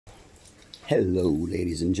Hello,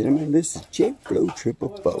 ladies and gentlemen. This is JFlow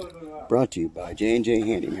 444, brought to you by J&J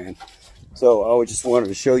Handyman. So I just wanted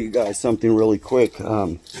to show you guys something really quick.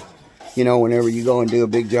 You know, whenever you go and do a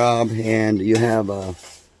big job and you have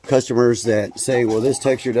customers that say, well, this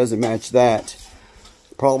texture doesn't match that.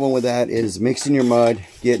 The problem with that is mixing your mud,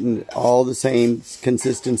 getting all the same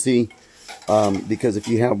consistency. Because if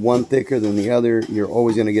you have one thicker than the other, you're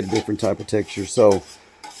always going to get a different type of texture. So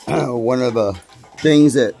one of the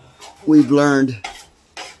things that we've learned,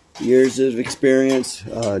 years of experience,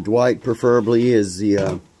 Dwight preferably is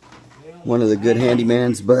the one of the good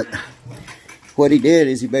handymans, but what he did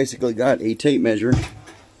is he basically got a tape measure,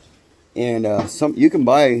 and you can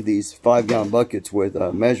buy these 5-gallon buckets with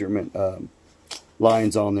measurement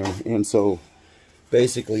lines on there. And so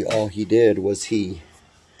basically all he did was he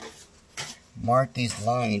marked these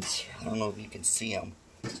lines. I don't know if you can see them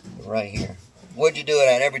right here. What'd you do it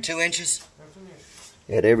at, every 2 inches?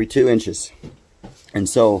 At every 2 inches. And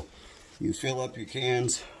so you fill up your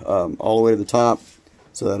cans all the way to the top.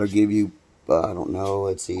 So that'll give you, I don't know,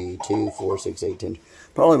 let's see, 2, 4, 6, 8, 10,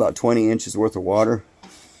 probably about 20 inches worth of water.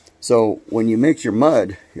 So when you mix your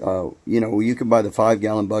mud, you know, you can buy the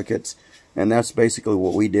 5-gallon buckets, and that's basically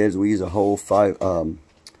what we did. Is we use a whole 5,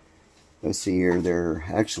 let's see here, they're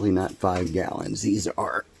actually not 5 gallons. These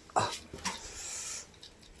are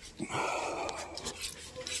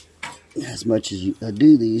as much as I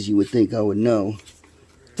do these, you would think I would know.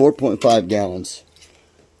 4.5 gallons.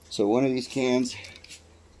 So one of these cans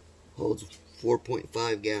holds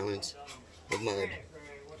 4.5 gallons of mud.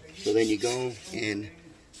 So then you go and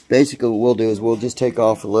basically what we'll do is we'll just take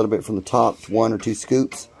off a little bit from the top, 1 or 2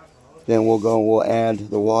 scoops. Then we'll go and we'll add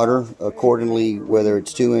the water accordingly, whether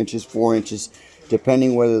it's 2 inches, 4 inches,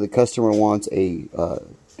 depending whether the customer wants a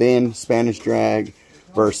thin Spanish drag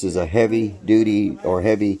versus a heavy duty or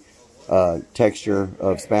heavy texture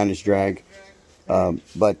of Spanish drag.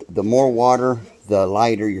 But the more water, the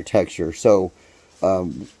lighter your texture. So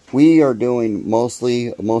we are doing most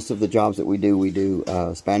of the jobs that we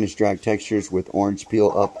do Spanish drag textures with orange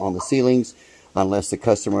peel up on the ceilings. Unless the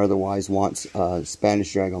customer otherwise wants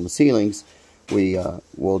Spanish drag on the ceilings,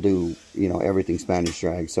 we'll do, you know, everything Spanish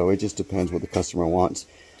drag. So it just depends what the customer wants.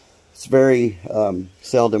 It's very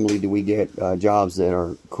seldomly do we get jobs that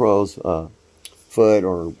are crow's foot,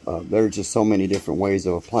 or there are just so many different ways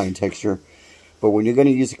of applying texture. But when you're going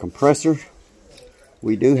to use a compressor,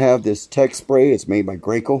 we do have this tech spray. It's made by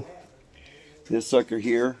Graco. This sucker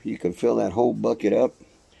here, you can fill that whole bucket up,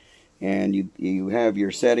 and you have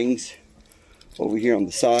your settings over here on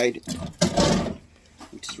the side,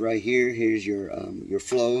 which is right here. Here's your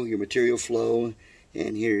flow, your material flow,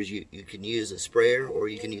 and here's you can use a sprayer, or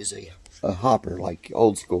you can use a hopper like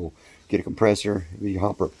old school. Get a compressor, your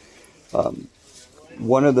hopper.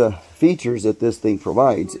 One of the features that this thing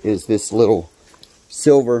provides is this little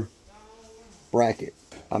silver bracket.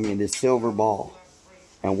 I mean, this silver ball.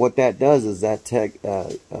 And what that does is that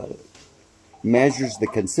measures the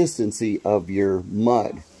consistency of your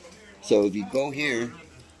mud. So if you go here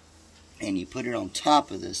and you put it on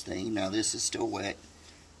top of this thing, now this is still wet,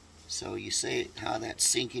 so you see how that's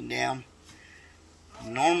sinking down.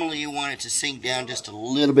 Normally you want it to sink down just a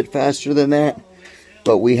little bit faster than that,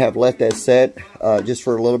 but we have let that set just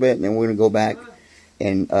for a little bit, and then we're going to go back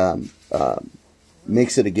and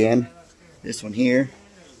mix it again. This one here,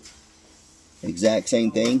 exact same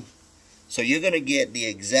thing. So you're going to get the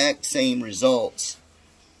exact same results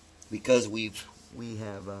because we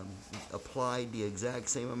have applied the exact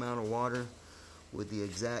same amount of water with the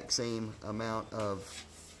exact same amount of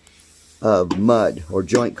mud, or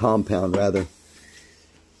joint compound rather.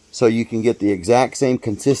 So you can get the exact same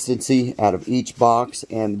consistency out of each box,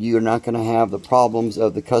 and you're not going to have the problems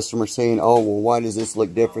of the customer saying, oh, well, why does this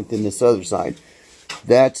look different than this other side?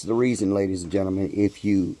 That's the reason, ladies and gentlemen. If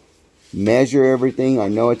you measure everything, I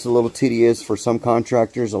know it's a little tedious for some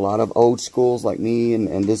contractors, a lot of old schools like me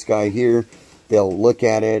and this guy here. They'll look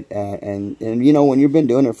at it, and you know, when you've been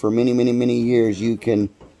doing it for many years, you can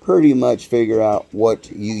pretty much figure out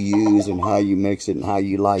what you use and how you mix it and how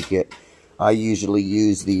you like it. I usually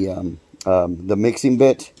use the mixing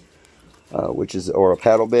bit, or a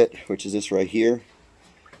paddle bit, which is this right here.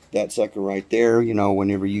 That sucker right there. You know,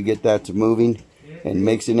 whenever you get that to moving and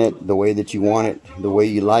mixing it the way that you want it, the way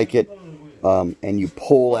you like it, and you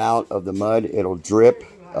pull out of the mud, it'll drip.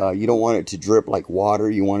 You don't want it to drip like water.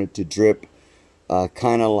 You want it to drip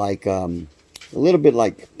kind of like a little bit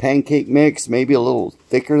like pancake mix, maybe a little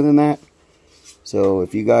thicker than that. So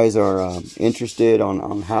if you guys are interested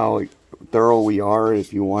on how thorough we are,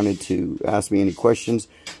 if you wanted to ask me any questions,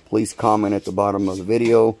 please comment at the bottom of the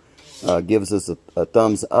video. Give us a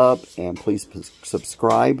thumbs up, and please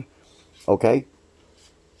subscribe. Okay?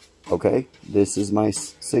 Okay? This is my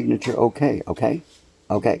signature. Okay? Okay?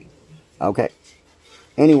 Okay? Okay?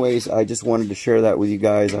 Anyways, I just wanted to share that with you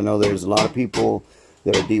guys. I know there's a lot of people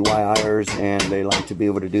that are DIYers and they like to be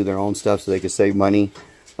able to do their own stuff so they can save money.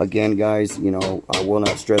 Again, guys, you know, I will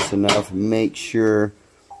not stress enough, make sure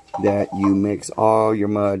that you mix all your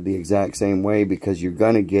mud the exact same way, because you're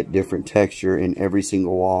going to get different texture in every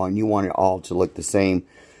single wall, and you want it all to look the same.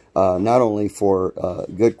 Not only for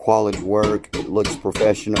good quality work, it looks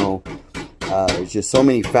professional. There's just so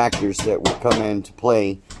many factors that will come into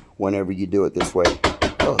play whenever you do it this way.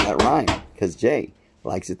 Oh, that rhymed, because Jay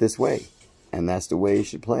likes it this way, and that's the way it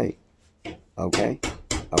should play. Okay?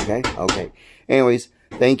 Okay? Okay. Anyways,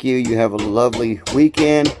 thank you. You have a lovely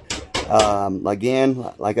weekend.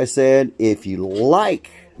 Again, like I said, if you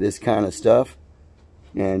like this kind of stuff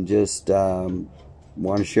and just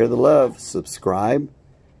want to share the love, subscribe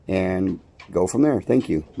and go from there. Thank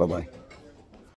you. Bye-bye.